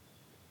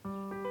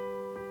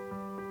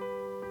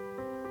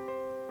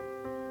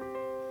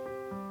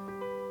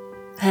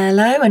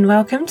Hello and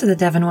welcome to the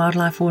Devon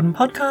Wildlife Warden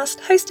podcast,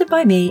 hosted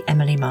by me,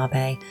 Emily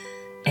Marbay.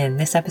 In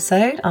this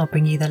episode, I'll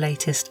bring you the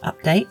latest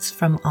updates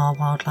from our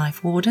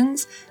wildlife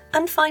wardens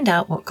and find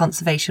out what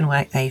conservation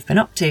work they've been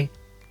up to.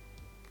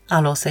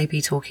 I'll also be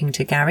talking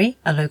to Gary,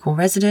 a local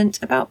resident,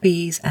 about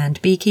bees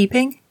and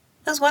beekeeping,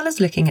 as well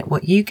as looking at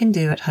what you can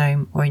do at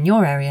home or in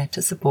your area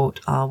to support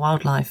our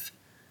wildlife.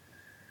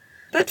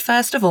 But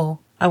first of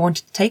all, I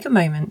wanted to take a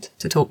moment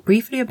to talk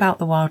briefly about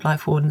the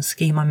Wildlife Warden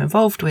scheme I'm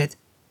involved with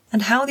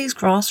and how these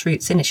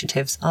grassroots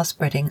initiatives are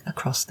spreading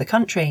across the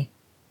country.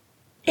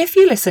 If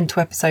you listened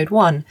to episode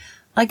 1,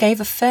 I gave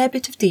a fair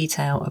bit of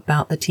detail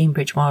about the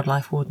Teignbridge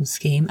Wildlife Warden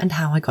scheme and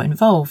how I got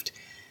involved.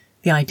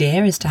 The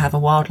idea is to have a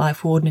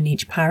wildlife warden in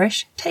each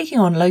parish taking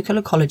on local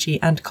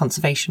ecology and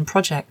conservation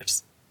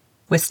projects.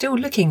 We're still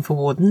looking for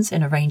wardens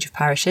in a range of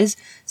parishes,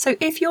 so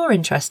if you're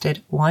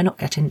interested, why not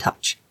get in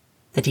touch?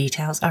 The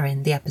details are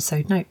in the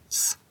episode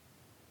notes.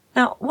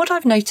 Now, what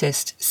I've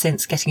noticed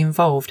since getting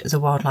involved as a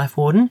wildlife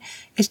warden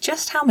is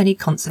just how many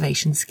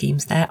conservation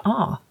schemes there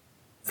are,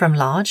 from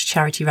large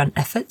charity-run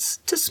efforts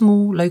to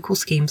small local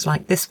schemes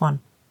like this one.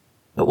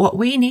 But what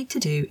we need to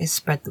do is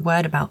spread the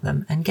word about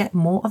them and get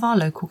more of our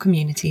local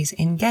communities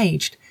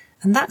engaged,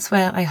 and that's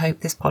where I hope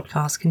this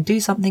podcast can do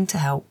something to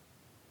help.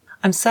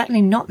 I'm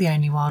certainly not the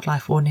only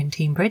wildlife warden in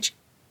Teignbridge,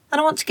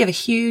 and I want to give a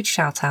huge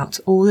shout out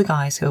to all the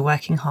guys who are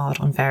working hard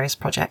on various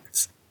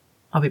projects.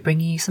 I'll be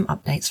bringing you some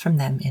updates from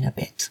them in a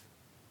bit.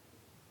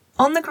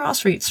 On the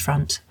grassroots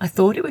front, I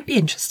thought it would be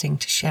interesting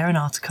to share an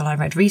article I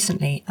read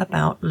recently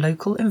about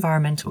local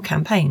environmental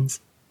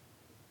campaigns.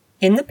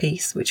 In the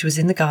piece, which was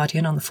in The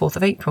Guardian on the 4th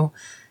of April,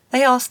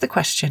 they asked the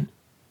question,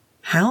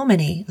 how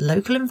many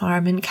local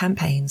environment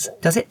campaigns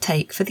does it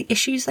take for the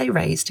issues they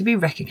raise to be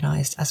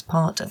recognised as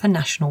part of a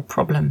national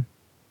problem?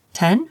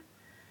 10?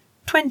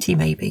 20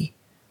 maybe?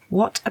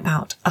 What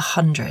about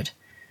 100?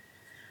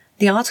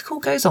 The article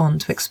goes on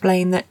to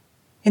explain that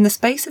in the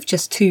space of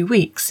just 2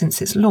 weeks since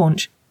its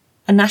launch,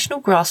 a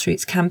national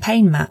grassroots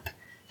campaign map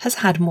has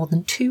had more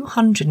than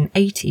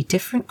 280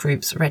 different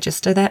groups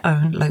register their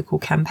own local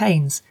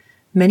campaigns,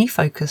 many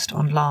focused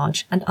on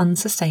large and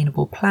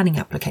unsustainable planning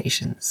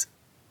applications.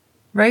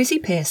 Rosie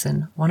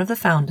Pearson, one of the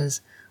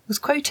founders, was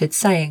quoted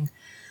saying,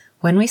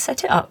 "When we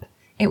set it up,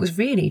 it was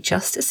really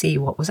just to see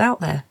what was out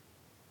there.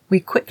 We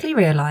quickly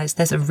realised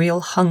there's a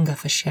real hunger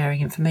for sharing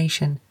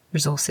information,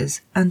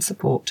 resources and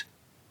support.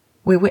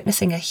 We're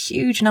witnessing a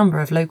huge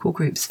number of local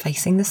groups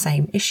facing the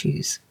same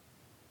issues."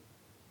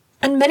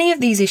 And many of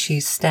these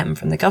issues stem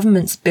from the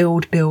government's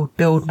build, build,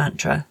 build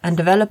mantra and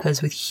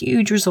developers with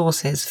huge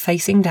resources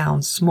facing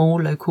down small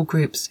local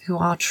groups who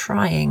are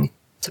trying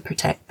to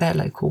protect their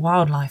local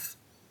wildlife.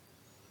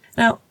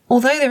 Now,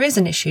 although there is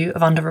an issue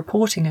of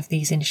underreporting of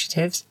these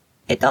initiatives,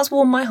 it does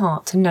warm my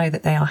heart to know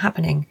that they are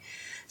happening.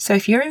 So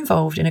if you're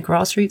involved in a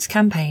grassroots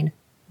campaign,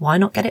 why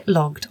not get it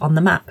logged on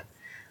the map?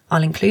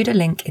 I'll include a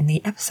link in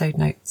the episode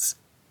notes.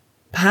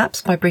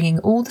 Perhaps by bringing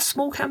all the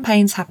small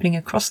campaigns happening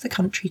across the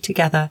country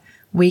together,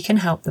 we can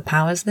help the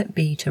powers that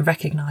be to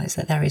recognise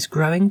that there is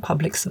growing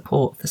public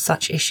support for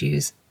such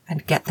issues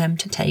and get them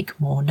to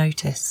take more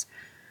notice.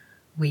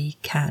 We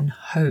can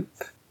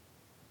hope.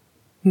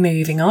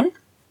 Moving on.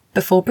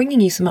 Before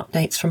bringing you some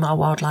updates from our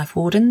wildlife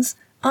wardens,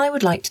 I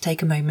would like to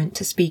take a moment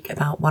to speak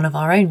about one of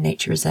our own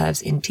nature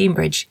reserves in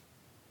Teignbridge.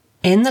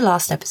 In the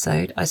last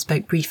episode, I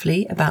spoke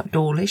briefly about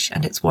Dawlish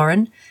and its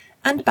warren,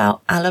 and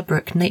about Alla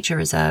Brook Nature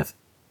Reserve.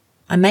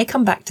 I may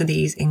come back to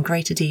these in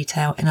greater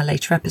detail in a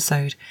later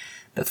episode,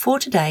 but for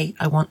today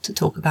I want to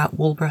talk about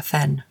Walborough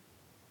Fen.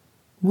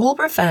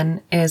 Walborough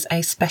Fen is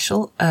a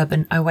special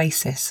urban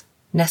oasis,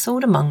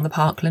 nestled among the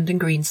parkland and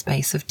green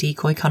space of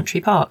Decoy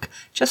Country Park,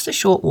 just a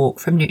short walk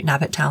from Newton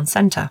Abbot Town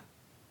Centre.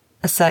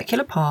 A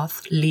circular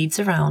path leads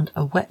around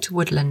a wet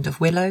woodland of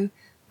willow,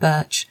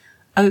 birch,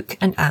 oak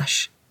and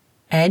ash,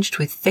 edged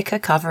with thicker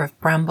cover of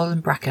bramble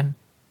and bracken.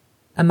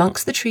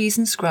 Amongst the trees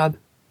and scrub,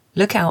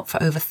 look out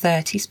for over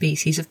 30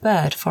 species of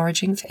bird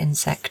foraging for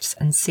insects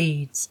and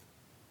seeds.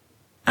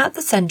 At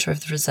the centre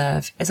of the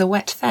reserve is a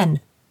wet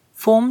fen,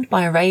 formed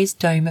by a raised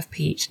dome of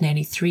peat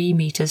nearly 3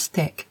 metres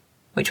thick,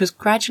 which was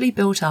gradually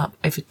built up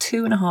over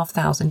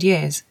 2,500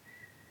 years.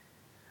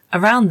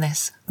 Around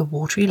this, the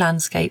watery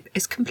landscape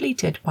is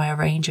completed by a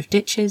range of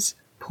ditches,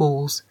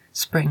 pools,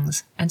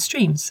 springs and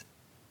streams.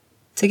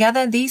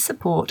 Together these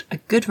support a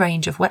good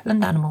range of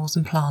wetland animals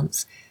and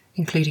plants,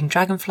 including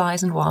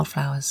dragonflies and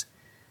wildflowers.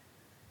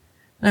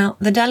 Now,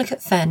 the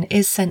delicate fen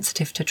is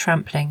sensitive to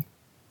trampling,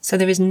 so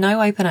there is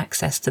no open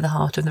access to the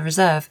heart of the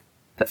reserve,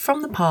 but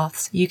from the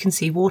paths you can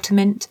see water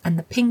mint and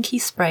the pinky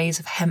sprays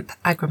of hemp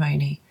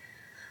agrimony.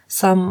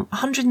 Some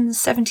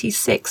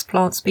 176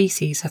 plant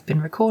species have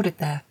been recorded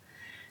there.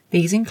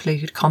 These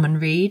include common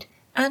reed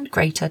and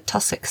greater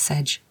tussock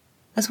sedge,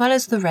 as well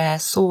as the rare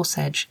saw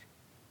sedge.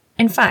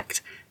 In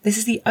fact, this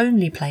is the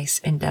only place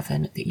in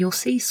Devon that you'll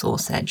see saw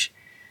sedge.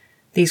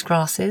 These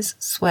grasses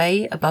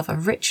sway above a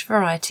rich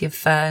variety of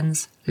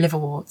ferns,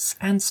 liverworts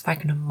and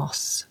sphagnum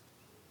moss.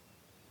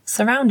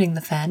 Surrounding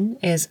the fen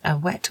is a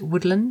wet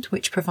woodland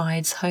which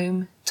provides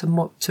home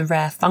to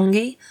rare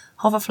fungi,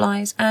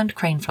 hoverflies and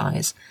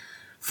craneflies.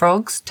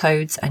 Frogs,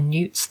 toads and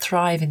newts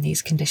thrive in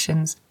these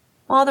conditions,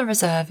 while the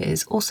reserve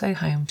is also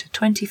home to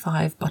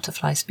 25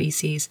 butterfly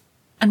species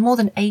and more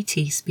than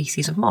 80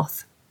 species of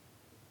moth.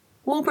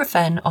 Walborough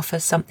Fen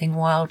offers something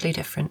wildly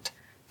different,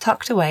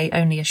 tucked away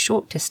only a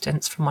short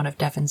distance from one of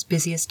Devon's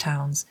busiest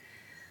towns.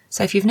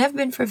 So if you've never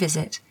been for a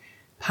visit,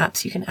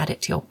 perhaps you can add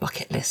it to your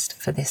bucket list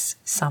for this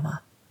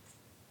summer.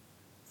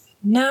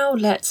 Now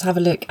let's have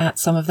a look at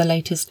some of the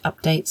latest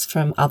updates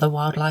from other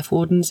wildlife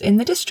wardens in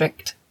the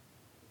district.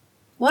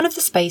 One of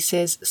the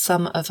spaces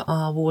some of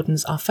our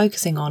wardens are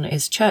focusing on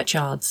is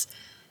churchyards.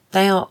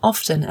 They are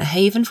often a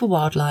haven for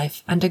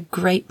wildlife and a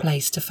great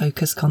place to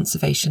focus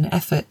conservation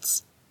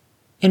efforts.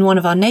 In one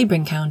of our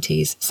neighbouring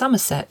counties,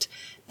 Somerset,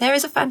 there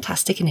is a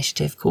fantastic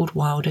initiative called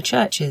Wilder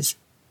Churches.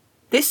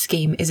 This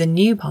scheme is a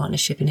new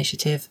partnership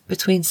initiative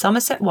between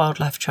Somerset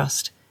Wildlife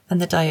Trust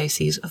and the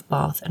Diocese of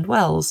Bath and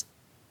Wells,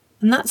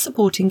 and that's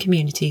supporting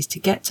communities to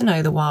get to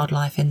know the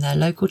wildlife in their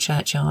local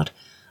churchyard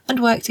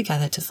and work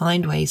together to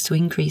find ways to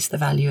increase the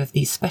value of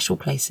these special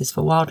places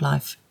for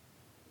wildlife.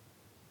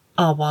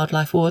 Our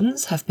wildlife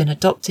wardens have been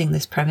adopting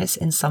this premise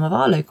in some of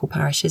our local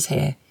parishes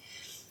here.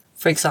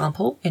 For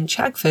example, in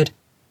Chagford,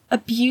 a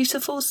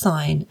beautiful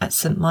sign at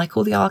St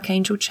Michael the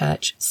Archangel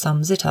Church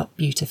sums it up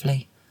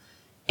beautifully.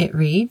 It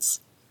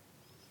reads,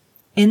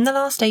 "In the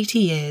last 80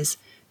 years,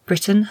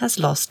 Britain has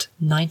lost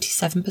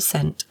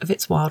 97% of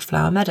its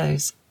wildflower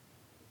meadows.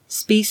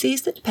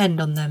 Species that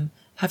depend on them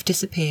have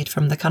disappeared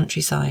from the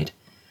countryside.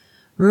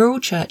 Rural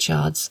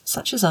churchyards,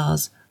 such as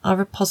ours, are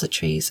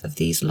repositories of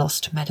these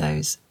lost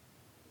meadows.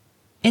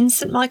 In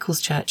St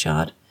Michael's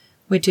Churchyard,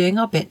 we're doing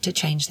our bit to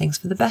change things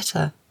for the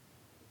better.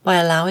 By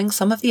allowing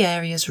some of the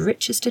area's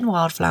richest in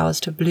wildflowers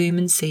to bloom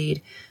and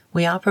seed,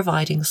 we are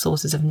providing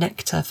sources of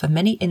nectar for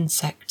many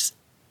insects,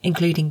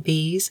 including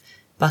bees,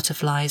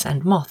 butterflies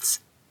and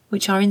moths,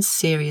 which are in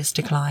serious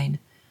decline.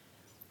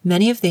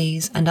 Many of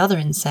these and other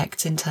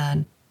insects, in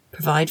turn,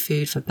 provide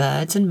food for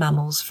birds and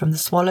mammals, from the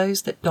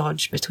swallows that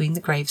dodge between the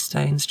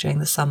gravestones during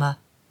the summer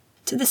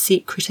to the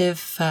secretive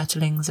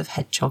furtlings of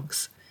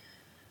hedgehogs.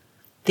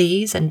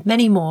 These and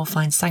many more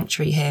find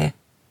sanctuary here,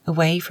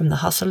 away from the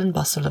hustle and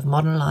bustle of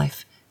modern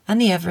life and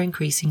the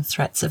ever-increasing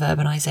threats of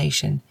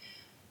urbanisation.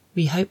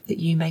 We hope that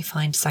you may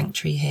find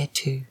sanctuary here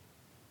too."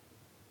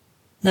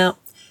 Now,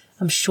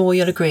 I'm sure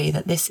you'll agree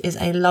that this is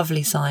a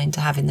lovely sign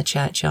to have in the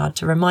churchyard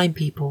to remind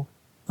people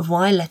of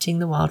why letting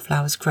the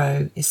wildflowers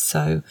grow is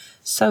so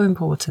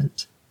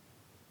important.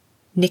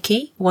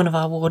 Nikki, one of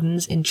our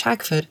wardens in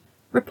Chagford,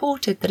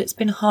 reported that it's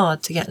been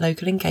hard to get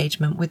local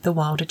engagement with the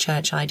Wilder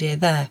Church idea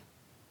there.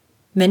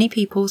 Many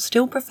people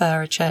still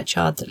prefer a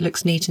churchyard that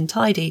looks neat and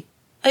tidy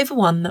over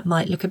one that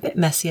might look a bit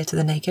messier to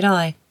the naked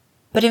eye,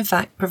 but in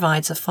fact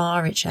provides a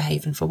far richer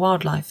haven for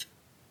wildlife.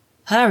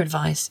 Her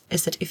advice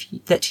is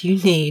that you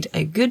need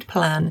a good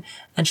plan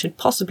and should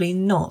possibly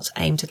not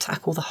aim to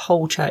tackle the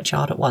whole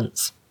churchyard at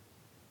once.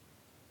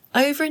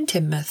 Over in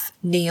Teignmouth,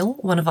 Neil,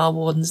 one of our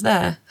wardens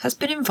there, has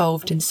been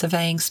involved in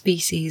surveying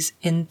species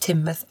in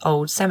Teignmouth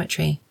Old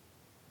Cemetery.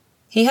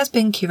 He has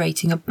been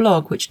curating a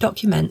blog which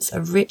documents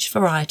a rich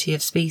variety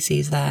of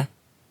species there,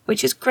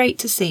 which is great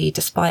to see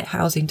despite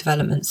housing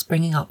developments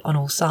springing up on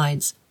all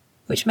sides,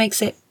 which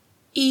makes it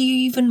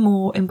even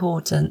more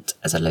important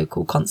as a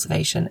local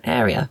conservation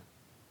area.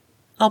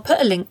 I'll put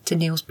a link to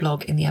Neil's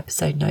blog in the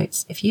episode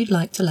notes if you'd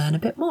like to learn a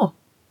bit more.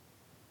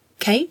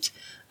 Kate,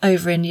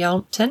 over in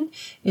Yalmpton,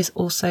 is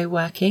also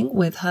working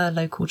with her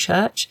local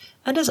church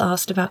and has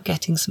asked about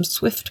getting some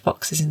Swift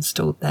boxes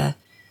installed there.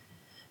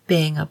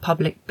 Being a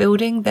public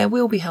building, there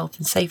will be health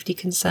and safety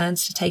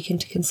concerns to take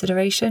into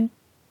consideration,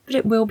 but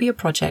it will be a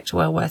project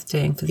well worth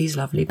doing for these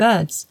lovely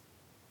birds.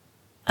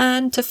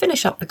 And to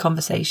finish up the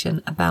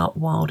conversation about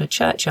Wilder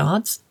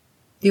Churchyards,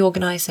 the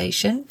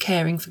organisation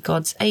Caring for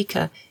God's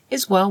Acre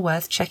is well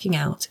worth checking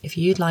out if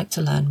you'd like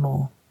to learn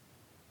more.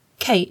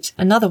 Kate,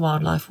 another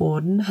wildlife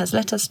warden, has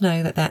let us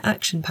know that their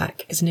action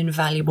pack is an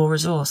invaluable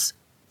resource,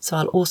 so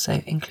I'll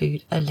also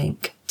include a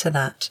link to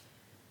that.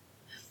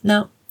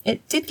 Now,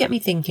 it did get me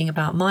thinking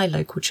about my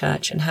local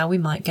church and how we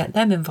might get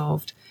them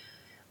involved.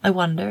 I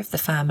wonder if the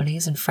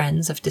families and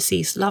friends of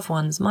deceased loved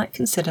ones might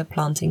consider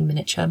planting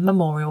miniature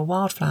memorial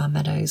wildflower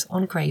meadows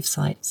on grave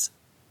sites.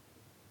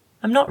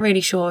 I'm not really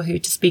sure who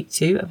to speak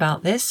to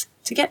about this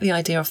to get the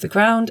idea off the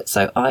ground,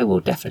 so I will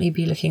definitely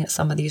be looking at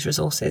some of these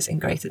resources in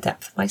greater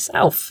depth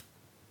myself.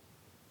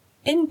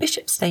 In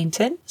Bishop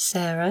Stainton,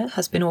 Sarah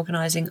has been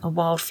organising a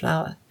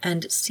wildflower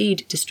and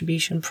seed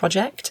distribution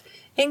project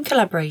in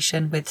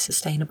collaboration with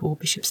Sustainable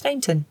Bishop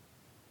Stainton.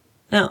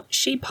 Now,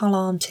 she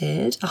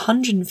planted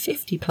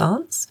 150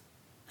 plants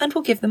and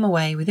will give them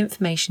away with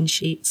information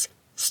sheets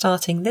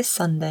starting this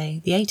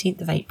Sunday, the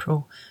 18th of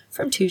April,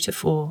 from 2 to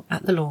 4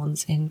 at the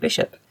Lawns in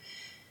Bishop.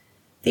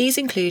 These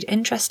include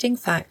interesting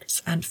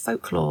facts and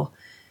folklore.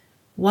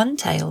 One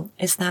tale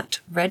is that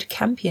red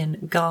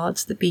campion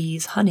guards the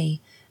bees' honey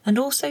and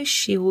also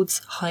shields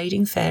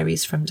hiding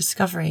fairies from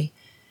discovery.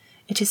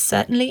 It is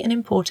certainly an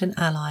important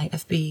ally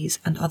of bees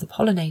and other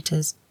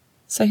pollinators,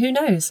 so who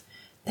knows,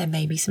 there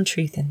may be some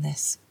truth in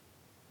this.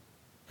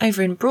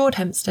 Over in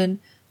Broadhempston,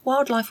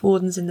 wildlife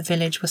wardens in the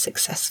village were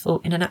successful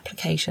in an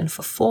application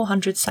for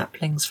 400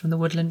 saplings from the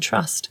Woodland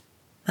Trust,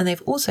 and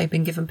they've also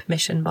been given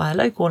permission by a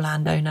local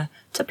landowner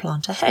to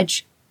plant a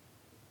hedge.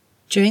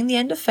 During the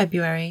end of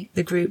February,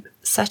 the group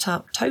set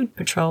up toad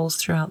patrols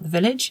throughout the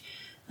village,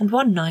 and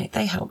one night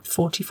they helped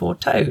 44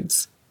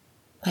 toads.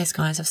 Those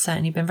guys have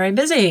certainly been very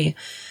busy.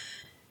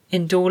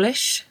 In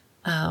Dawlish,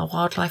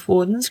 wildlife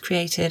wardens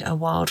created a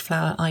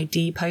wildflower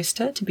ID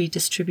poster to be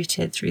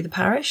distributed through the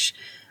parish,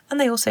 and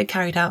they also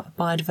carried out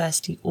a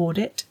biodiversity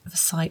audit of a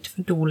site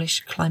for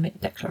Dawlish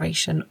Climate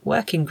Declaration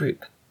Working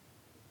Group.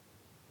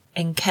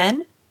 In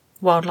Ken,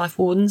 wildlife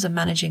wardens are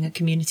managing a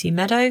community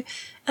meadow,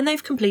 and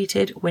they've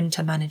completed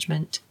winter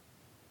management.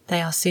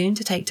 They are soon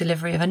to take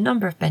delivery of a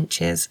number of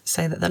benches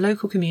so that the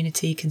local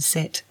community can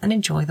sit and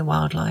enjoy the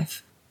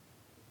wildlife.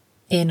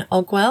 In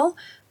Ogwell,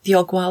 the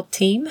Ogwild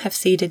team have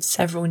seeded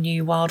several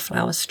new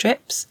wildflower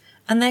strips,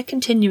 and they're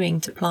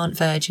continuing to plant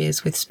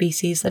verges with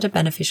species that are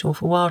beneficial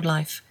for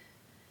wildlife.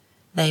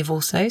 They've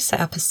also set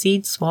up a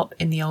seed swap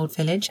in the old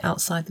village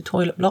outside the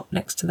toilet block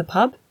next to the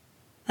pub,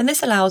 and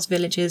this allows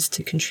villagers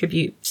to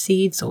contribute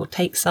seeds or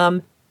take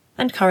some,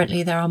 and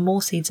currently there are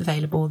more seeds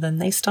available than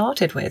they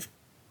started with.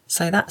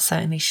 So that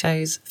certainly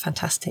shows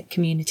fantastic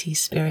community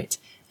spirit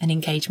and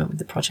engagement with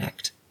the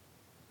project.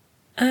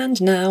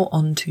 And now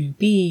on to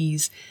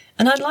bees,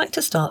 and I'd like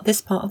to start this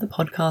part of the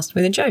podcast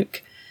with a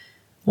joke.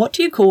 What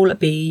do you call a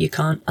bee you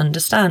can't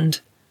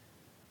understand?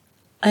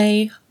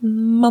 A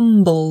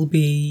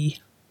mumblebee.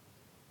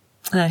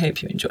 I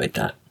hope you enjoyed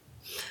that.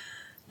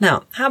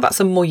 Now, how about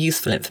some more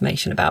useful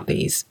information about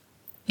bees?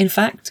 In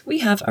fact, we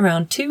have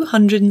around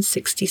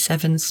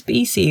 267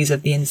 species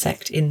of the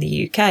insect in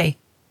the UK.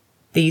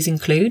 These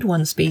include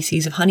 1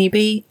 species of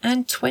honeybee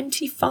and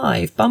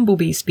 25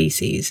 bumblebee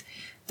species.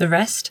 The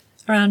rest,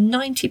 around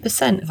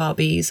 90% of our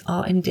bees,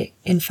 are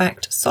in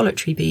fact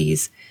solitary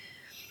bees.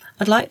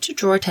 I'd like to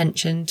draw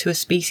attention to a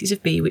species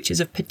of bee which is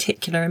of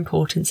particular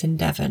importance in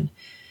Devon,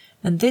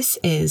 and this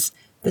is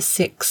the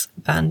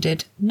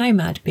 6-banded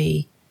nomad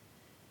bee.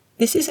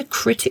 This is a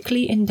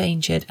critically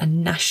endangered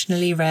and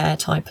nationally rare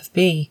type of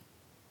bee.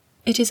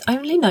 It is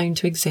only known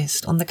to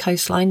exist on the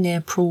coastline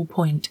near Prawle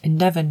Point in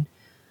Devon.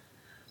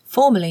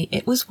 Formerly,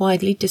 it was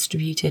widely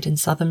distributed in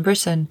southern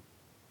Britain.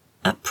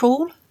 At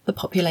Prawle, the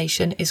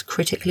population is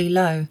critically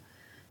low.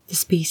 The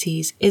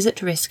species is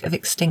at risk of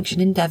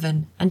extinction in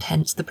Devon and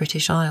hence the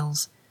British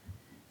Isles.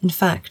 In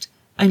fact,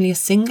 only a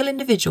single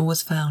individual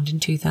was found in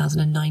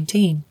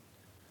 2019.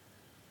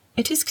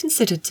 It is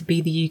considered to be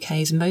the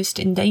UK's most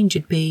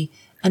endangered bee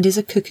and is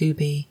a cuckoo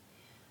bee.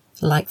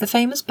 Like the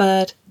famous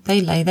bird,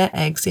 they lay their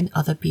eggs in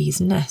other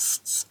bees'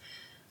 nests.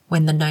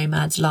 When the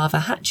nomad's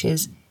larva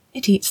hatches,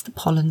 it eats the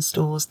pollen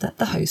stores that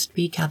the host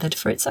bee gathered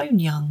for its own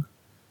young.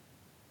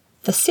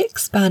 The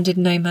 6-banded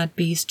nomad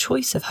bee's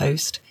choice of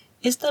host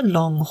is the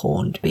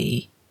long-horned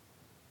bee.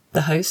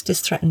 The host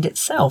is threatened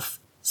itself,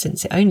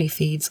 since it only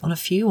feeds on a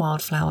few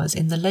wildflowers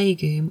in the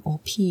legume or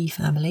pea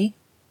family,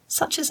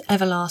 such as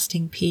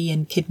everlasting pea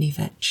and kidney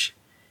vetch.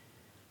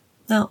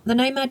 Now, the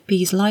nomad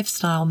bee's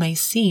lifestyle may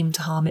seem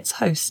to harm its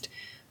host,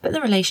 but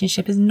the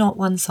relationship is not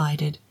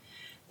one-sided.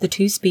 The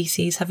two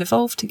species have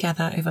evolved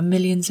together over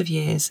millions of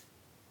years.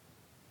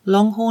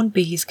 Longhorn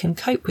bees can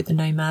cope with the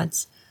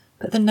nomads,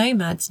 but the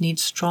nomads need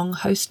strong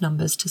host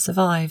numbers to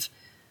survive.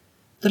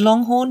 The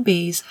longhorn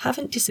bees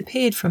haven't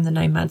disappeared from the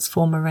nomad's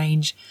former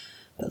range,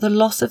 but the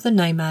loss of the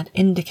nomad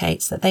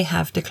indicates that they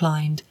have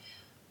declined,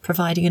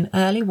 providing an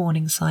early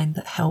warning sign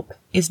that help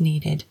is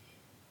needed.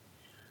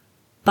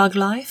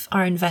 BugLife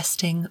are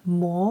investing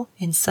more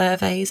in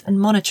surveys and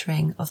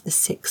monitoring of the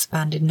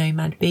 6-banded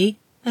nomad bee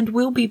and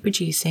will be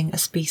producing a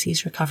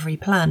species recovery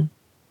plan.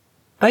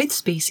 Both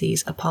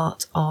species are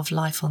part of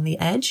Life on the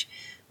Edge,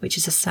 which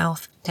is a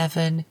South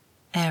Devon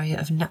area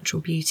of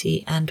natural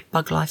beauty and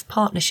BugLife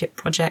partnership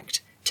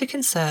project to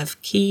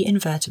conserve key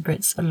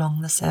invertebrates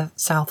along the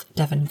South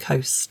Devon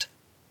coast.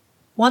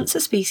 Once a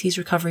species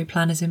recovery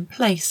plan is in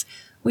place,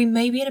 we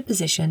may be in a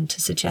position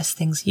to suggest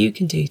things you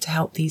can do to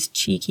help these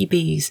cheeky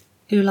bees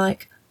who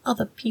like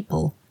other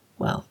people,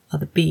 well,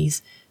 other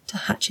bees, to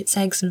hatch its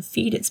eggs and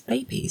feed its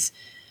babies.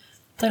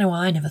 Don't know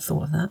why I never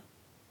thought of that.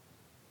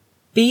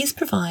 Bees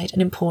provide an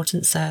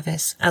important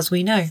service, as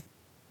we know.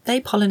 They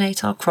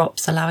pollinate our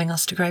crops, allowing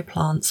us to grow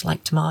plants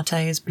like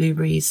tomatoes,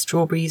 blueberries,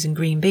 strawberries and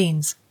green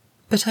beans.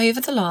 But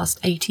over the last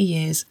 80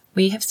 years,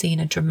 we have seen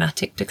a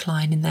dramatic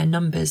decline in their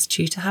numbers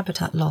due to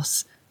habitat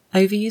loss,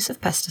 overuse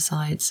of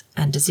pesticides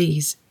and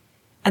disease.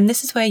 And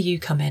this is where you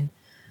come in.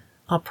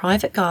 Our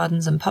private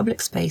gardens and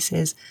public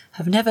spaces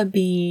have never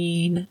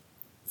been,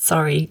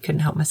 couldn't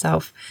help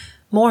myself,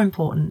 more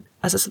important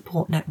as a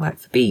support network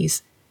for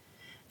bees.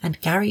 And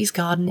Gary's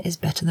garden is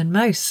better than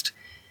most.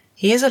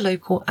 He is a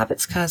local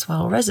Abbots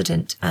Kerswell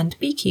resident and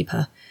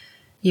beekeeper.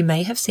 You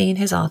may have seen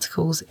his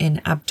articles in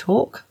Ab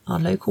Talk, our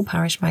local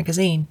parish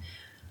magazine,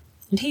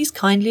 and he's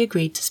kindly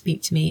agreed to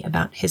speak to me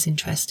about his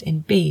interest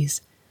in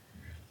bees.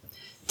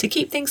 To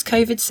keep things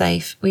COVID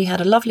safe, we had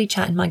a lovely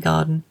chat in my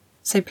garden,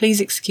 so please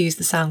excuse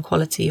the sound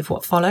quality of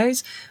what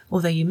follows,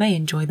 although you may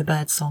enjoy the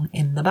birdsong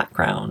in the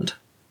background.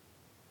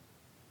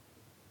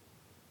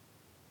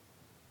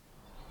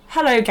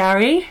 Hello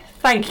Gary,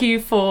 thank you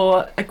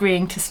for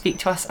agreeing to speak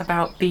to us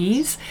about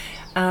bees.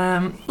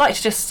 I'd like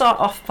to just start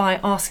off by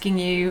asking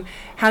you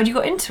how you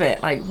got into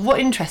it, like what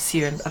interests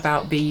you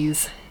about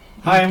bees?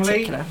 Hi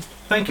Emily,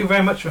 thank you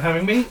very much for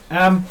having me.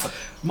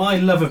 My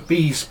love of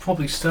bees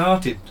probably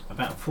started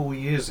about 4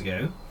 years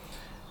ago.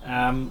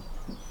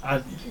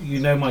 You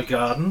know my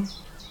garden,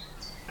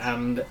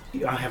 and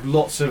I have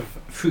lots of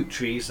fruit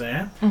trees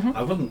there.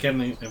 I wasn't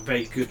getting a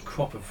very good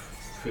crop of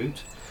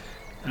fruit,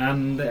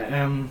 and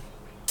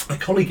a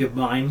colleague of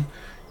mine,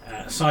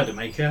 a cider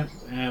maker,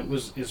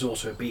 is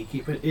also a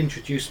beekeeper,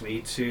 introduced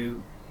me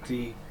to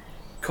the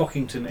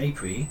Cockington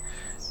apiary,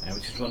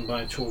 which is run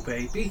by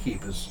Torbay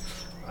beekeepers.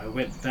 I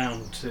went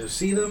down to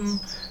see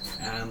them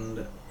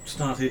and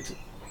started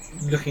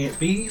looking at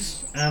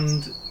bees,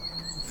 and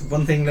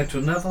one thing led to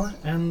another,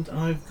 and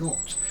I've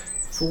got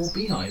 4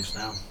 beehives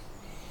now.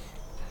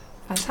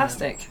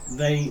 Fantastic.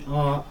 They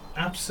are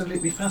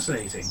absolutely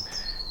fascinating.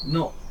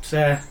 Not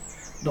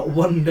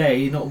one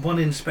day, not one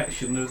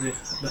inspection of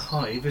the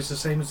hive is the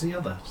same as the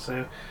other.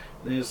 So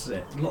there's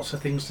lots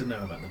of things to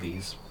know about the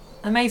bees.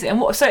 Amazing.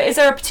 And so is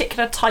there a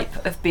particular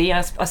type of bee?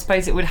 I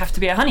suppose it would have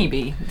to be a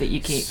honeybee that you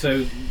keep.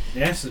 So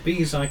yes, the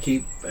bees I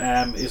keep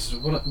is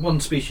one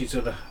species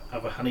of a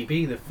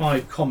honeybee. There are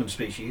 5 common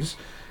species.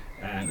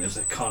 There's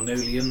a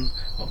Carnolian,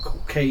 a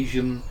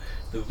Caucasian,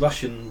 the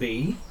Russian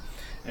bee,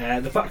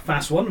 the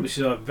buckfast one, which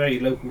is very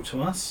local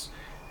to us,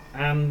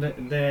 and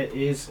there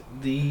is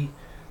the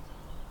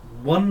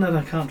one that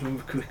I can't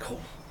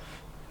recall.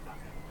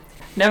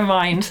 Never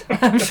mind.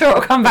 I'm sure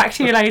I'll come back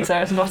to you later.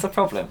 It's not a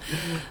problem.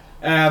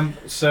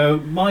 So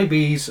my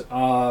bees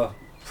are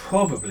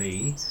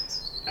probably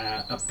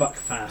a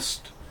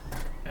buckfast,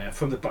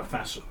 from the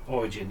buckfast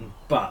origin,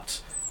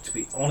 but to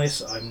be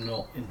honest, I'm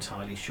not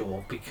entirely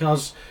sure,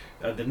 because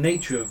the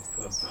nature of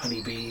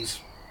honeybees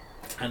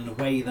and the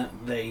way that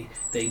they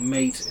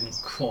mate and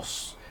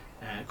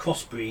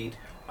crossbreed,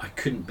 I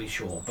couldn't be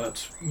sure.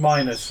 But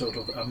mine are sort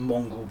of a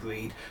mongrel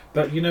breed.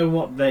 But you know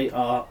what? They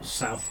are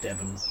South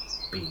Devon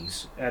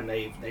bees, and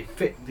they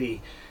fit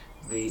the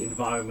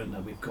environment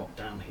that we've got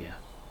down here.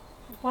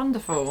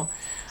 Wonderful.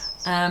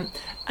 And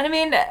I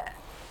mean,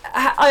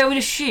 I would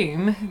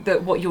assume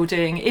that what you're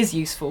doing is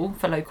useful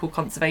for local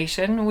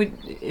conservation.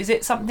 Is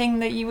it something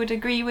that you would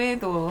agree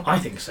with, or? I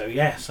think so.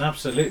 Yes,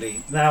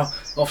 absolutely. Now,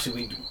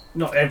 obviously,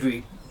 not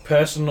every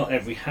person, not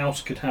every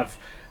house could have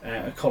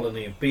a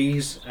colony of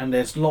bees, and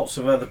there's lots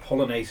of other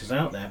pollinators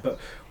out there. But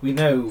we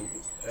know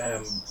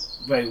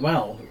very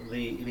well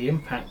the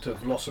impact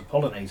of loss of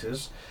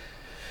pollinators.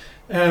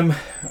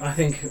 I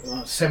think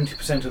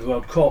 70% of the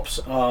world crops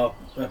are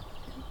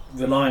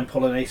rely on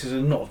pollinators,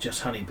 and not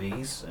just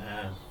honeybees,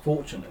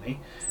 fortunately.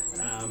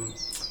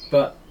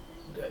 But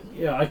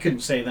yeah, I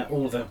couldn't say that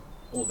all the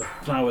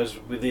flowers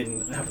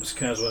within Havertz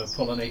were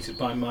pollinated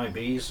by my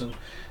bees, and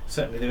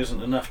certainly there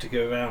isn't enough to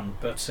go around.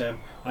 But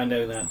I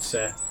know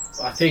that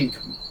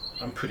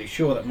I'm pretty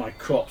sure that my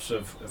crops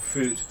of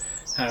fruit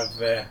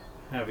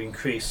have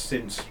increased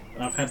since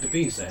I've had the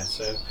bees there.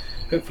 So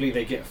hopefully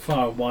they get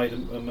far and wide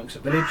amongst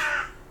the village,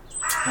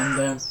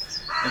 and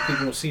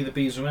people will see the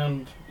bees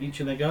around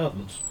each of their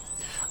gardens.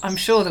 I'm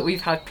sure that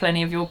we've had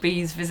plenty of your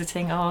bees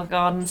visiting our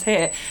gardens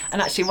here,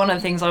 and actually one of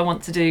the things I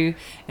want to do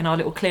in our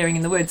little clearing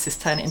in the woods is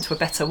turn it into a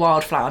better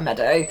wildflower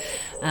meadow,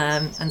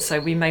 and so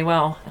we may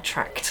well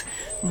attract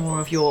more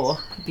of your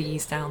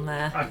bees down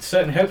there. I'd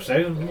certainly hope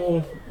so.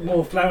 The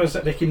more flowers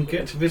that they can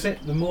get to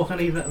visit, the more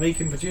honey that they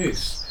can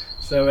produce.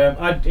 So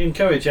I'd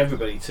encourage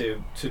everybody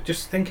to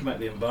just think about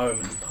the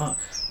environment and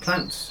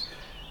plant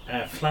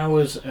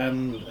flowers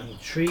and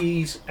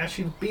trees.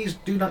 Actually, bees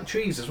do like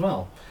trees as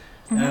well.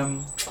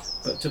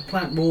 But to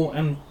plant more,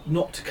 and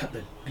not to cut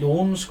the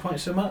lawns quite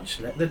so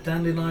much. Let the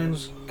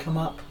dandelions come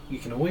up. You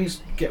can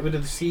always get rid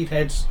of the seed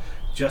heads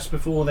just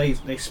before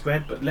they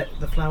spread, but let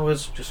the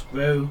flowers just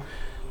grow.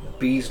 The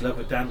bees love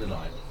a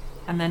dandelion.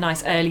 And they're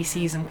nice early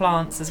season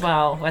plants as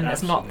well, when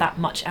there's not that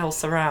much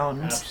else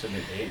around.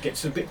 Absolutely. It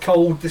gets a bit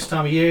cold this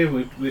time of year.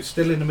 We're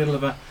still in the middle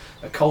of a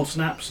cold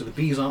snap, so the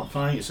bees aren't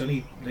flying.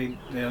 They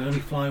only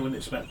fly when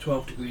it's about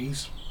 12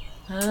 degrees.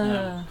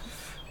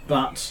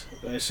 But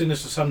as soon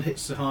as the sun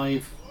hits the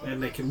hive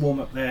and they can warm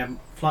up their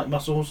flight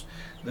muscles,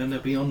 then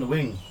they'll be on the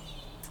wing.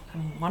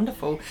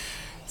 Wonderful.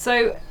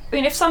 So, I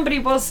mean, if somebody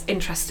was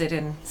interested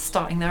in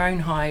starting their own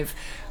hive,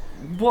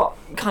 what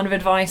kind of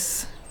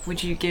advice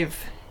would you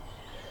give?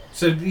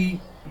 So the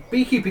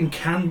beekeeping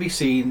can be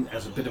seen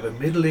as a bit of a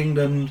Middle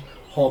England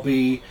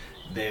hobby.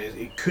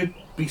 It could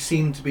be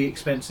seen to be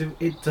expensive.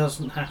 It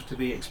doesn't have to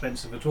be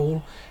expensive at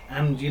all.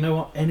 And you know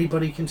what?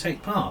 Anybody can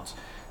take part.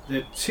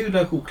 There are 2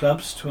 local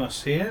clubs to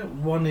us here.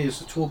 One is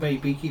the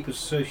Torbay Beekeepers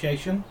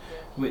Association,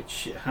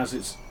 which has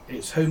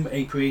its home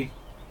apiary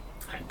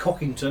at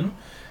Cockington,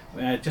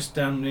 just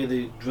down near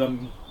the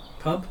Drum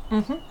pub.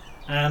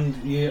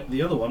 and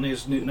the other one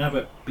is Newton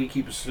Abbot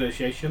Beekeepers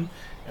Association,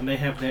 and they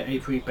have their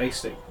apiary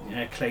based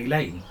at Clay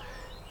Lane.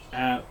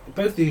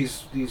 Both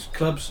these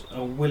clubs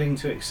are willing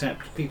to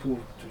accept people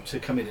to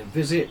come in and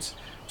visit,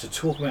 to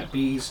talk about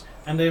bees,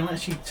 and they'll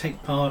actually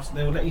take part.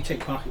 They'll let you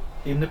take part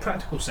in the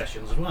practical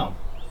sessions as well.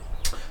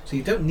 So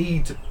you don't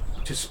need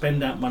to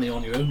spend out money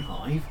on your own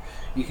hive.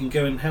 You can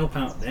go and help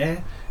out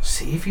there,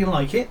 see if you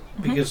like it,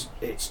 because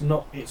it's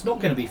not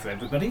going to be for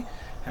everybody.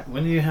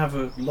 When you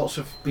have lots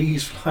of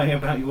bees flying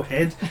about your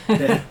head,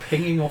 they're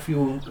pinging off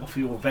your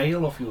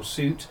veil, off your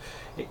suit.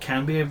 It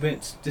can be a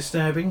bit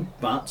disturbing,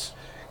 but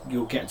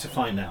you'll get to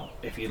find out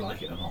if you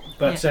like it or not.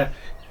 But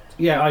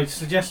I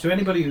suggest to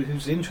anybody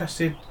who's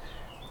interested,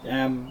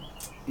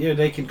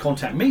 they can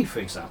contact me, for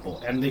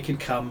example, and they can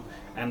come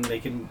and they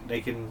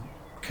can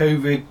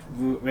COVID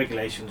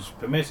regulations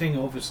permitting,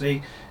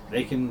 obviously,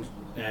 they can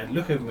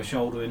look over my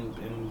shoulder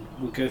and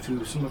we'll go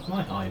through some of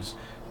my hives.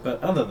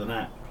 But other than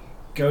that,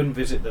 go and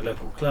visit the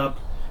local club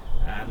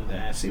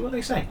and see what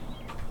they say.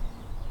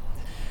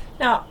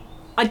 Now,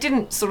 I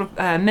didn't sort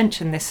of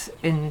mention this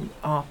in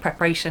our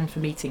preparation for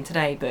meeting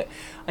today, but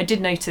I did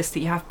notice that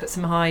you have put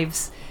some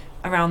hives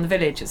around the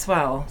village as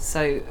well.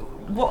 So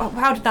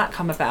how did that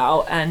come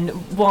about, and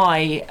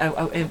why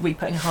are we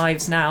putting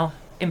hives now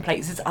in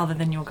places other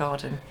than your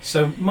garden?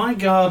 So my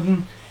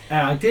garden,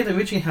 I did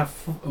originally have,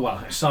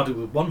 I started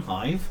with one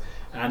hive,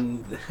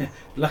 and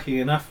lucky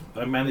enough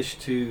I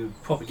managed to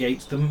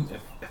propagate them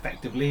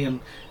effectively,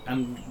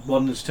 and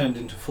one has turned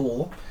into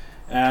 4.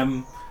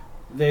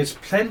 There's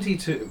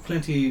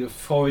plenty of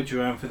forage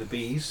around for the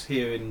bees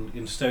here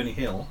in Stony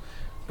Hill,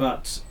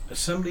 but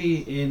somebody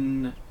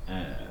in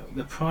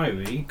the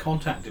Priory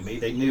contacted me.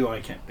 They knew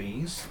I kept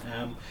bees,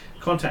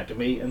 contacted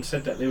me and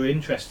said that they were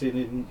interested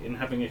in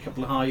having a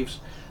couple of hives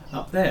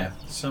up there.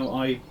 So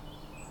I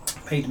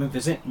paid them a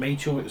visit,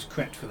 made sure it was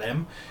correct for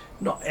them.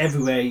 Not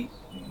everywhere you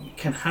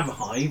can have a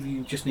hive.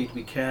 You just need to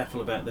be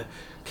careful about the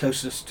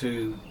closest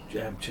to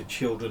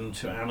children,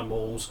 to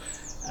animals.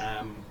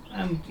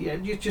 And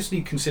you just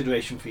need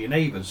consideration for your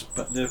neighbours.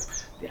 But the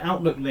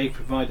outlook they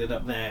provided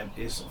up there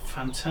is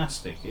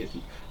fantastic.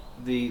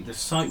 The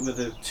site where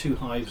the 2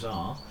 hives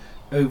are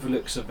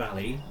overlooks a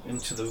valley, and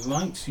to the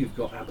right you've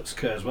got Abbott's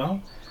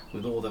Kerswell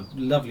with all the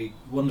lovely,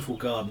 wonderful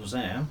gardens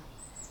there,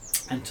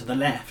 and to the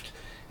left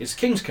is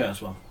King's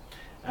Kerswell.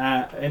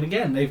 And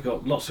again, they've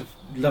got lots of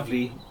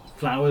lovely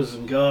flowers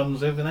and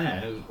gardens over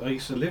there. I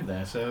used to live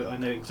there, so I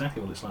know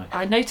exactly what it's like.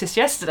 I noticed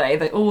yesterday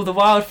that all the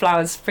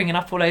wildflowers springing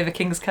up all over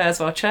King's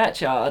Kerswell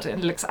Churchyard. It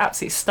looks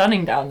absolutely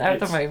stunning down there at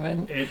the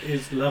moment. It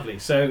is lovely.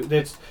 So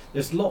there's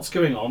lots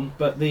going on,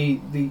 but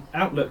the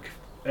outlook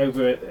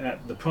over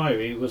at the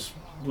Priory was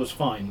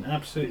fine,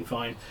 absolutely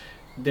fine.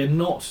 They're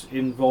not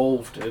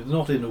involved,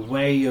 not in the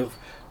way of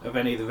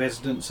any of the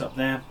residents up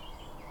there.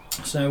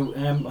 So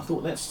I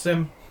thought let's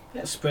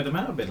spread them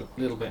out a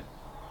little bit.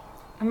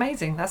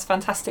 Amazing, that's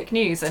fantastic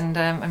news,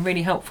 and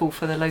really helpful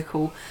for the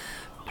local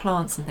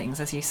plants and things,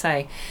 as you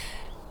say.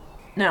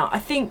 Now, I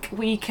think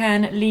we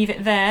can leave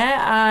it there.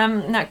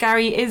 Now,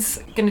 Gary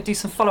is going to do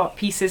some follow-up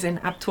pieces in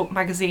Ab Talk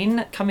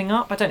magazine coming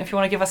up. I don't know if you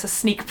want to give us a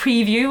sneak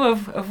preview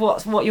of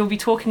what you'll be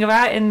talking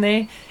about in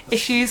the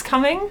issues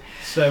coming.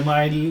 So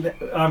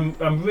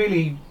I'm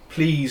really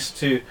pleased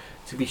to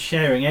be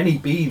sharing any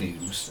bee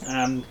news,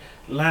 and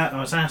I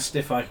was asked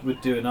if I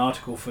would do an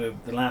article for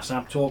the last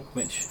Ab Talk,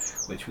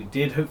 which we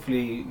did.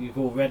 Hopefully you've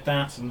all read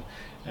that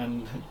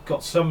and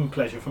got some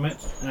pleasure from it.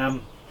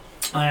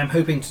 I am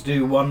hoping to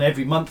do one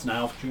every month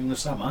now during the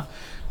summer.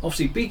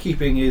 Obviously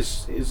beekeeping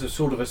is a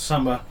sort of a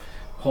summer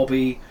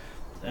hobby.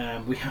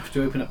 We have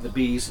to open up the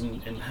bees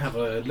and have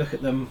a look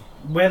at them,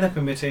 weather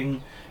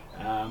permitting,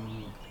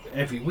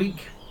 every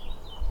week.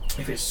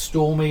 If it's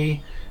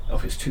stormy or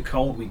if it's too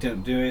cold, we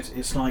don't do it.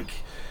 It's like,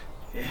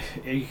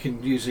 you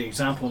can use the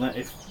example that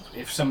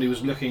if somebody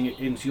was looking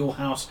into your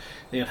house,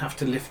 they'd have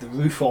to lift the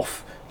roof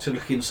off to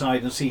look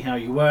inside and see how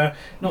you were.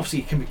 And obviously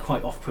it can be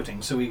quite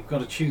off-putting, so we've got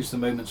to choose the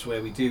moments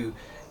where we do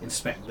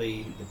inspect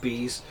the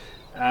bees.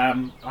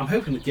 I'm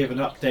hoping to give an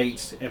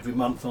update every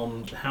month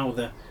on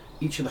how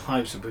each of the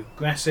hives are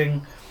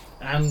progressing,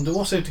 and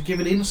also to give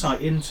an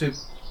insight into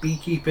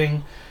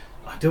beekeeping.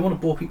 I don't want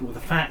to bore people with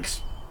the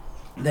facts.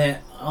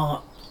 There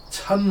are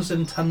tons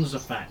and tons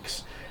of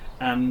facts,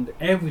 and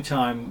every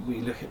time we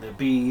look at the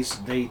bees,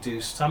 they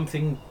do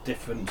something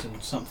different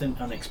and something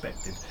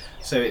unexpected.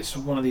 So it's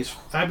one of these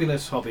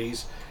fabulous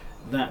hobbies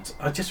that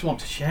I just want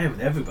to share with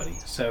everybody.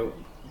 So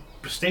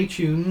stay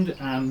tuned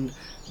and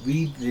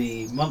read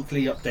the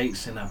monthly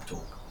updates in Ab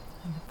Talk.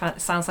 That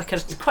sounds like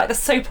quite the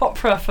soap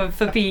opera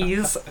for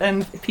bees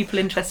and people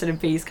interested in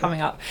bees coming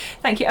up.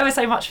 Thank you ever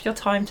so much for your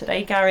time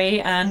today,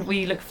 Gary, and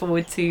we look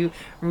forward to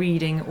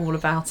reading all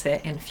about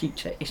it in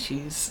future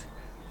issues.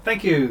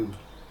 Thank you.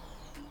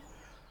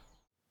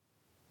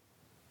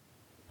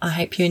 I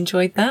hope you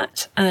enjoyed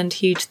that, and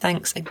huge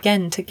thanks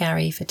again to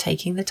Gary for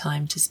taking the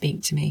time to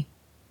speak to me.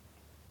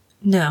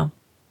 Now,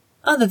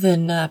 other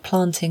than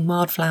planting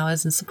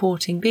wildflowers and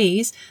supporting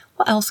bees,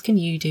 what else can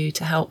you do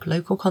to help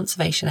local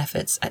conservation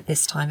efforts at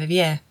this time of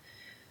year?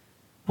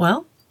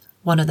 Well,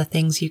 One of the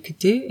things you could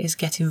do is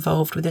get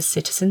involved with a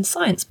citizen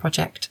science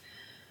project.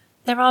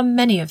 There are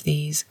many of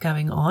these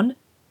going on,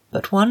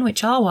 but one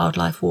which our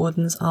wildlife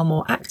wardens are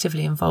more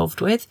actively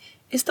involved with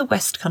is the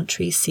West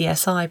Country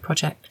CSI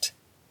project.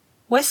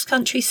 West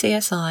Country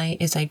CSI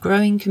is a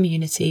growing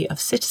community of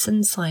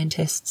citizen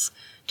scientists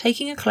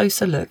taking a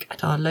closer look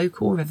at our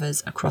local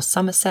rivers across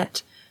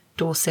Somerset,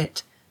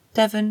 Dorset,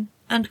 Devon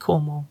and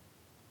Cornwall.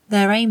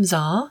 Their aims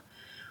are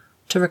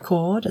to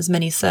record as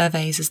many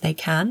surveys as they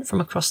can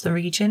from across the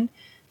region,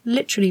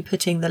 literally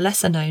putting the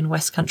lesser-known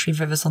West Country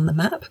rivers on the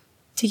map,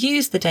 to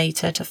use the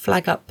data to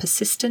flag up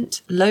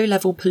persistent,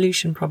 low-level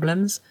pollution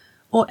problems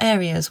or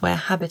areas where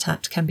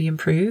habitat can be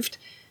improved,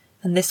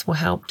 and this will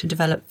help to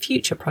develop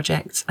future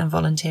projects and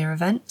volunteer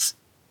events,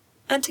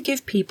 and to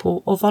give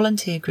people or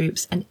volunteer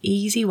groups an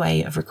easy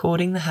way of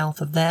recording the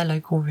health of their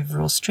local river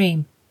or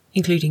stream,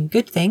 including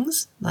good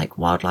things like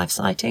wildlife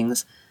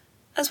sightings,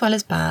 as well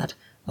as bad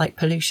like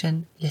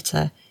pollution,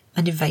 litter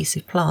and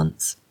invasive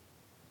plants.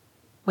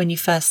 When you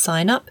first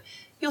sign up,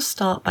 you'll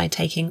start by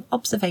taking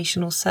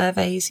observational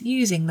surveys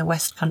using the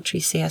West Country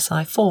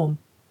CSI form.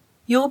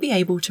 You'll be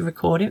able to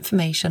record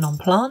information on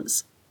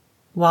plants,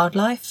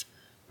 wildlife,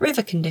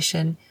 river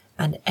condition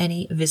and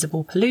any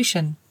visible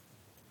pollution.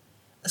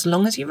 As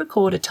long as you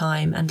record a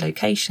time and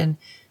location,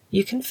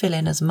 you can fill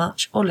in as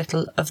much or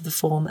little of the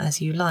form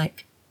as you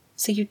like,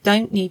 so you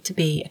don't need to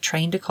be a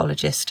trained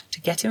ecologist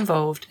to get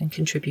involved and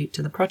contribute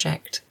to the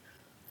project.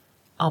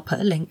 I'll put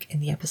a link in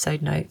the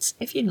episode notes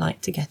if you'd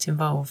like to get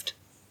involved.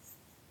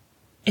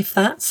 If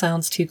that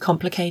sounds too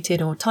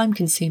complicated or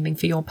time-consuming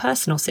for your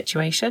personal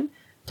situation,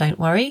 don't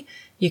worry,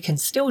 you can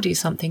still do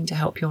something to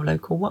help your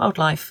local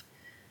wildlife.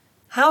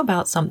 How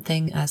about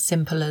something as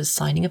simple as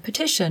signing a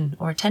petition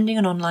or attending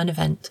an online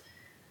event?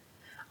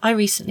 I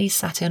recently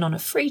sat in on a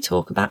free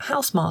talk about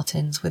house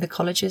martins with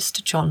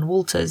ecologist John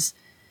Walters.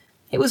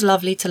 It was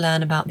lovely to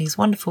learn about these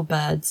wonderful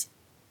birds,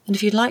 and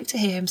if you'd like to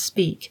hear him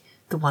speak,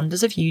 the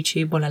wonders of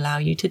YouTube will allow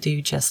you to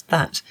do just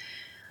that.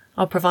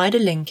 I'll provide a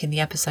link in the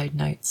episode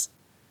notes.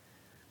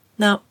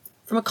 Now,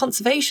 from a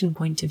conservation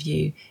point of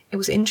view, it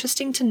was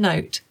interesting to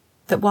note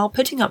that while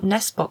putting up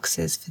nest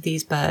boxes for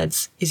these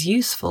birds is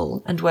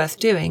useful and worth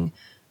doing,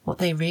 what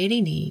they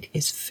really need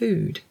is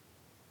food.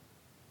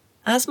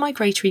 As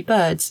migratory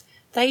birds,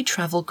 they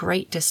travel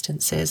great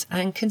distances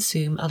and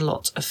consume a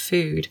lot of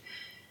food.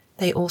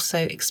 They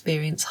also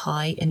experience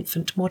high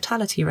infant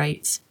mortality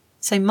rates,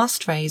 so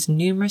must raise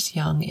numerous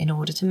young in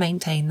order to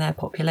maintain their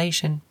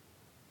population.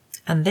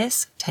 And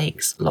this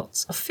takes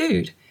lots of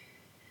food.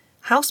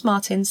 House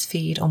martins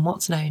feed on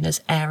what's known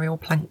as aerial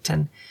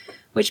plankton,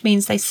 which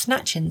means they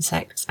snatch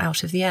insects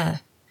out of the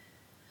air.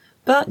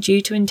 But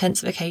due to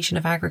intensification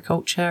of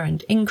agriculture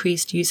and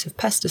increased use of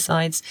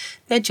pesticides,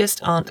 there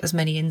just aren't as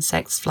many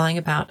insects flying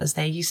about as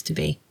there used to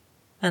be,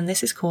 and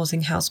this is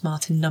causing house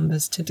martin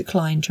numbers to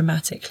decline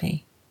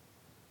dramatically.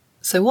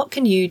 So what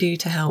can you do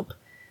to help?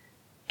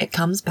 It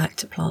comes back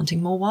to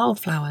planting more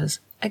wildflowers,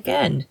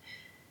 again.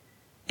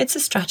 It's a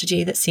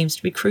strategy that seems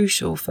to be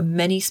crucial for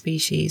many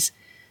species,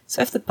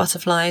 so if the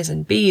butterflies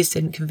and bees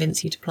didn't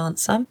convince you to plant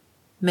some,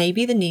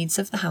 maybe the needs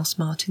of the house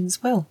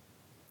martins will.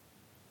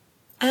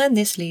 And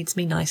this leads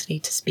me nicely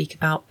to speak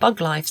about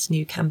BugLife's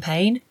new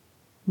campaign,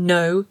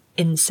 No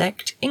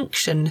Insect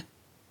Inction.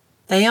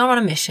 They are on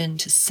a mission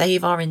to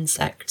save our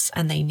insects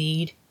and they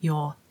need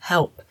your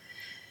help.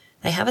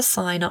 They have a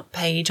sign-up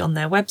page on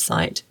their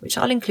website, which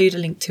I'll include a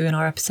link to in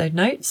our episode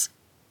notes,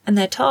 and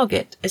their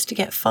target is to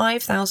get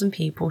 5,000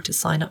 people to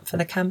sign up for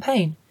the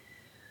campaign.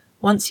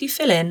 Once you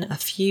fill in a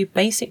few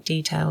basic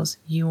details,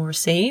 you will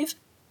receive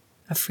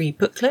a free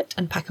booklet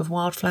and pack of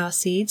wildflower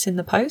seeds in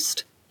the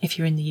post, if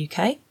you're in the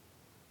UK,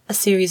 a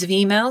series of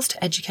emails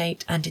to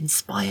educate and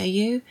inspire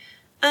you,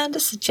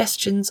 and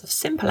suggestions of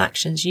simple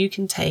actions you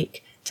can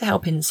take to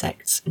help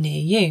insects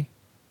near you.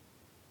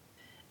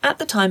 At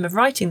the time of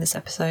writing this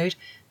episode,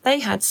 they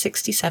had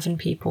 67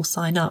 people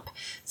sign up,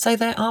 so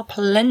there are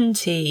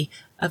plenty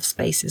of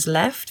spaces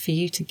left for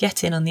you to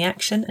get in on the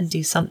action and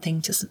do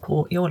something to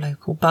support your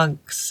local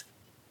bugs.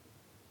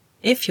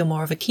 If you're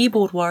more of a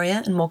keyboard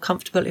warrior and more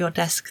comfortable at your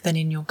desk than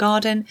in your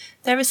garden,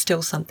 there is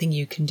still something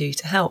you can do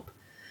to help.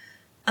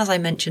 As I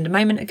mentioned a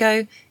moment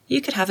ago,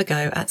 you could have a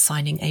go at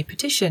signing a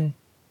petition.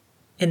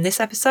 In this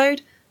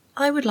episode,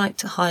 I would like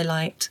to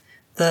highlight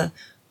the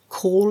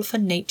Call for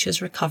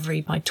Nature's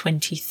Recovery by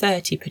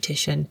 2030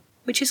 petition,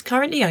 which is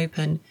currently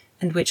open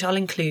and which I'll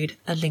include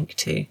a link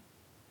to.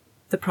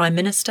 The Prime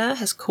Minister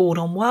has called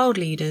on world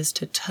leaders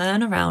to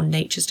turn around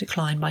nature's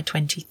decline by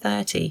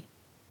 2030,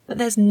 but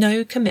there's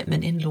no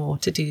commitment in law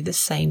to do the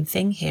same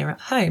thing here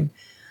at home,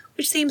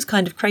 which seems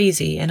kind of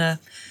crazy in a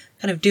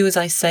kind of do as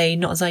I say,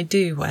 not as I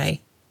do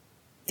way.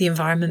 The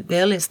Environment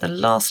Bill is the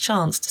last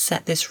chance to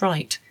set this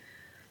right.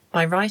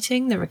 By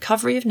writing the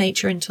recovery of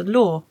nature into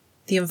law,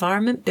 the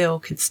Environment Bill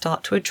could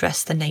start to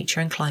address the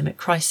nature and climate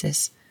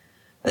crisis.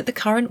 But the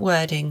current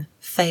wording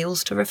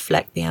fails to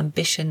reflect the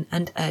ambition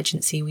and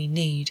urgency we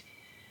need.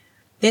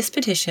 This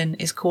petition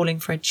is calling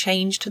for a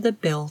change to the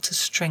bill to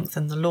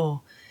strengthen the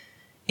law.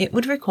 it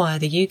would require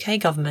the UK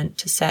government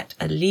to set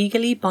a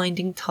legally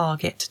binding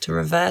target to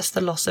reverse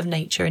the loss of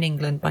nature in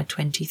England by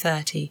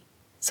 2030,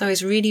 so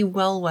it's really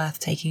well worth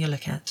taking a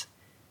look at.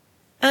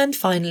 And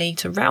finally,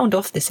 to round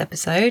off this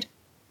episode,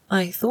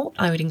 I thought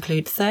I would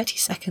include 30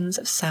 seconds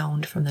of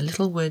sound from the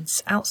little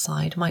woods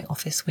outside my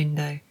office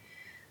window.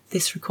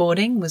 This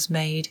recording was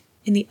made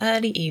in the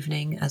early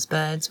evening as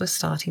birds were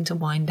starting to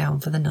wind down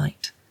for the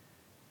night.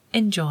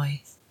 Enjoy.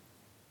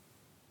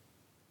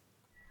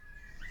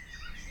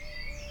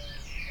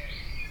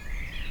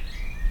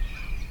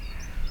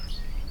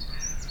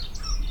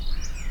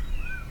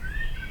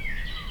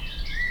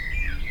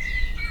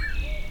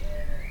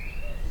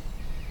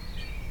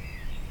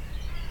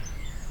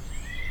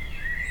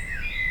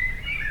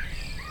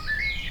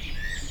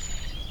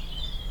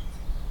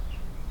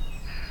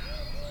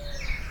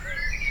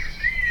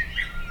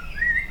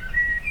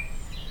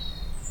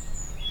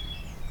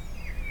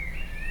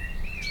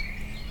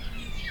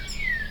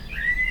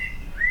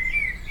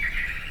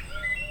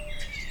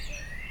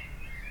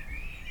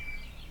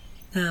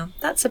 Now,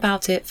 that's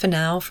about it for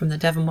now from the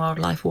Devon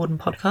Wildlife Warden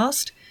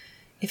podcast.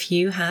 If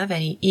you have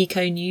any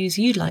eco news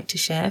you'd like to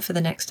share for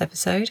the next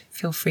episode,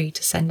 feel free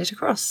to send it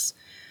across.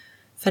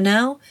 For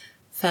now,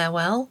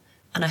 farewell,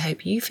 and I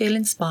hope you feel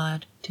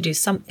inspired to do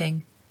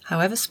something,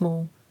 however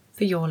small,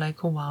 for your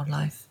local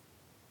wildlife.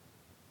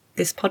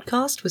 This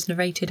podcast was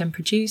narrated and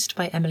produced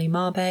by Emily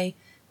Marbay,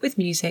 with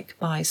music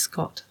by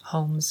Scott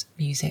Holmes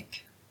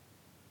Music.